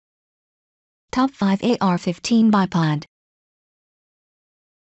Top 5 AR-15 Bipod.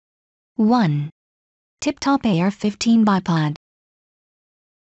 1. TIPTOP AR-15 Bipod.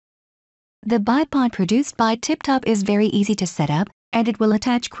 The bipod produced by TIPTOP is very easy to set up, and it will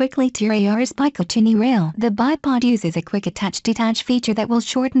attach quickly to your AR's Picatinny rail. The bipod uses a quick attach-detach feature that will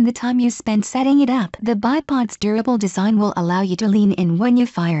shorten the time you spend setting it up. The bipod's durable design will allow you to lean in when you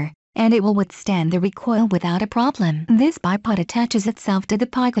fire, and it will withstand the recoil without a problem. This bipod attaches itself to the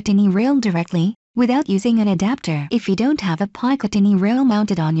Picatinny rail directly, without using an adapter. If you don't have a Picatinny rail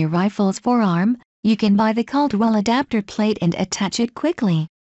mounted on your rifle's forearm, you can buy the Caldwell adapter plate and attach it quickly.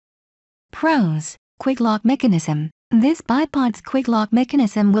 Pros: Quick lock mechanism. This bipod's quick lock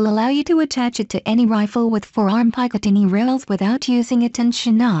mechanism will allow you to attach it to any rifle with forearm Picatinny rails without using a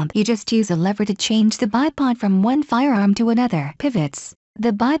tension knob. You just use a lever to change the bipod from one firearm to another. Pivots.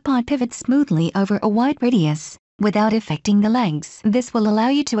 The bipod pivots smoothly over a wide radius, without affecting the legs. This will allow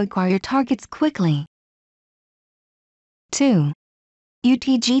you to acquire your targets quickly. 2.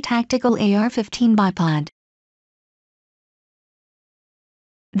 UTG Tactical AR-15 Bipod.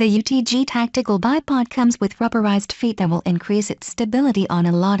 The UTG Tactical Bipod comes with rubberized feet that will increase its stability on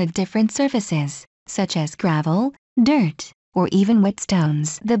a lot of different surfaces, such as gravel, dirt, or even wet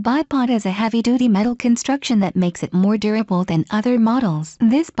stones. The bipod has a heavy-duty metal construction that makes it more durable than other models.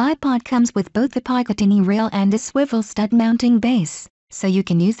 This bipod comes with both the Picatinny rail and a swivel stud mounting base, so you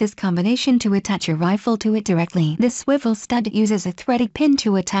can use this combination to attach your rifle to it directly. The swivel stud uses a threaded pin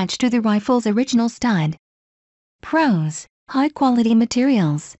to attach to the rifle's original stud. Pros: High-quality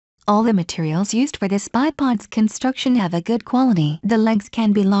materials. All the materials used for this bipod's construction have a good quality. The legs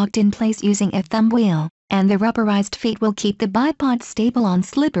can be locked in place using a thumb wheel, and the rubberized feet will keep the bipod stable on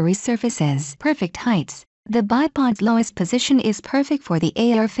slippery surfaces. Perfect heights. The bipod's lowest position is perfect for the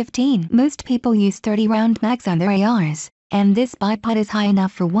AR-15. Most people use 30-round mags on their ARs, and this bipod is high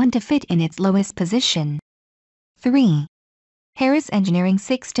enough for one to fit in its lowest position. 3. Harris Engineering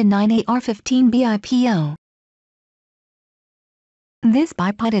 6-9 AR-15 BIPO. This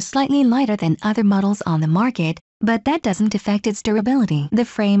bipod is slightly lighter than other models on the market, but that doesn't affect its durability. The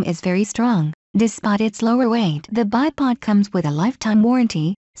frame is very strong, despite its lower weight. The bipod comes with a lifetime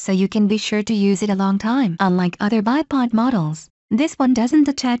warranty, so you can be sure to use it a long time. Unlike other bipod models, this one doesn't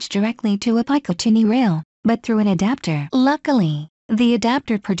attach directly to a Picatinny rail, but through an adapter. Luckily, the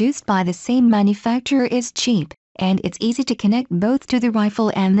adapter produced by the same manufacturer is cheap, and it's easy to connect both to the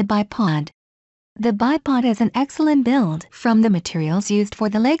rifle and the bipod. The bipod has an excellent build. From the materials used for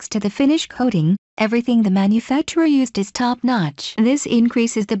the legs to the finish coating, everything the manufacturer used is top-notch. This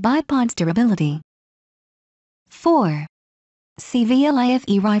increases the bipod's durability. 4.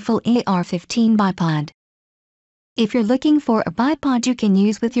 CVLIFE Rifle AR-15 Bipod. If you're looking for a bipod you can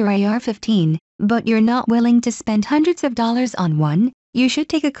use with your AR-15, but you're not willing to spend hundreds of dollars on one, you should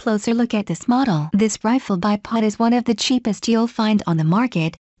take a closer look at this model. This rifle bipod is one of the cheapest you'll find on the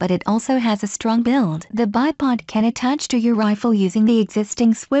market, but it also has a strong build. The bipod can attach to your rifle using the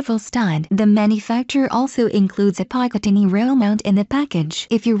existing swivel stud. The manufacturer also includes a Picatinny rail mount in the package.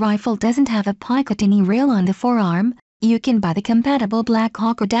 If your rifle doesn't have a Picatinny rail on the forearm, you can buy the compatible Black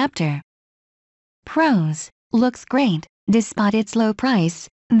Hawk adapter. Pros: Looks great. Despite its low price,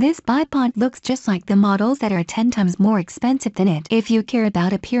 this bipod looks just like the models that are 10 times more expensive than it. If you care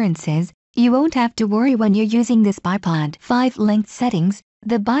about appearances, you won't have to worry when you're using this bipod. 5 length settings.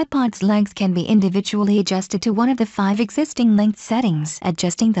 The bipod's legs can be individually adjusted to one of the 5 existing length settings.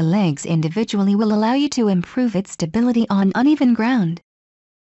 Adjusting the legs individually will allow you to improve its stability on uneven ground.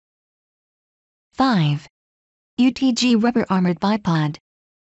 5. UTG Rubber Armored Bipod.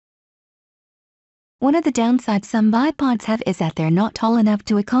 One of the downsides some bipods have is that they're not tall enough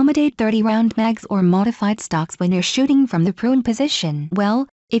to accommodate 30-round mags or modified stocks when you're shooting from the prone position. Well,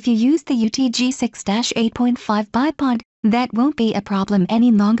 if you use the UTG 6-8.5 bipod, that won't be a problem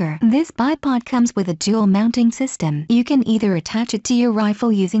any longer. This bipod comes with a dual mounting system. You can either attach it to your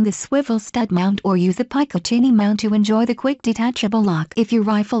rifle using the swivel stud mount or use a Picatinny mount to enjoy the quick detachable lock. If your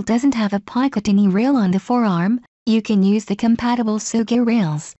rifle doesn't have a Picatinny rail on the forearm, you can use the compatible Suga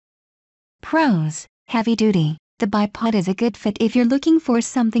rails. Pros: Heavy duty. The bipod is a good fit if you're looking for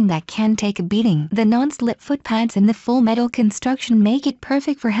something that can take a beating. The non-slip foot pads and the full metal construction make it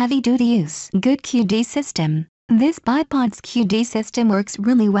perfect for heavy-duty use. Good QD system. This bipod's QD system works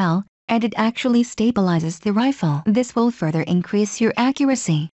really well, and it actually stabilizes the rifle. This will further increase your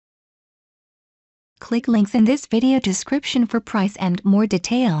accuracy. Click links in this video description for price and more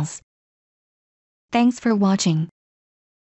details. Thanks for watching.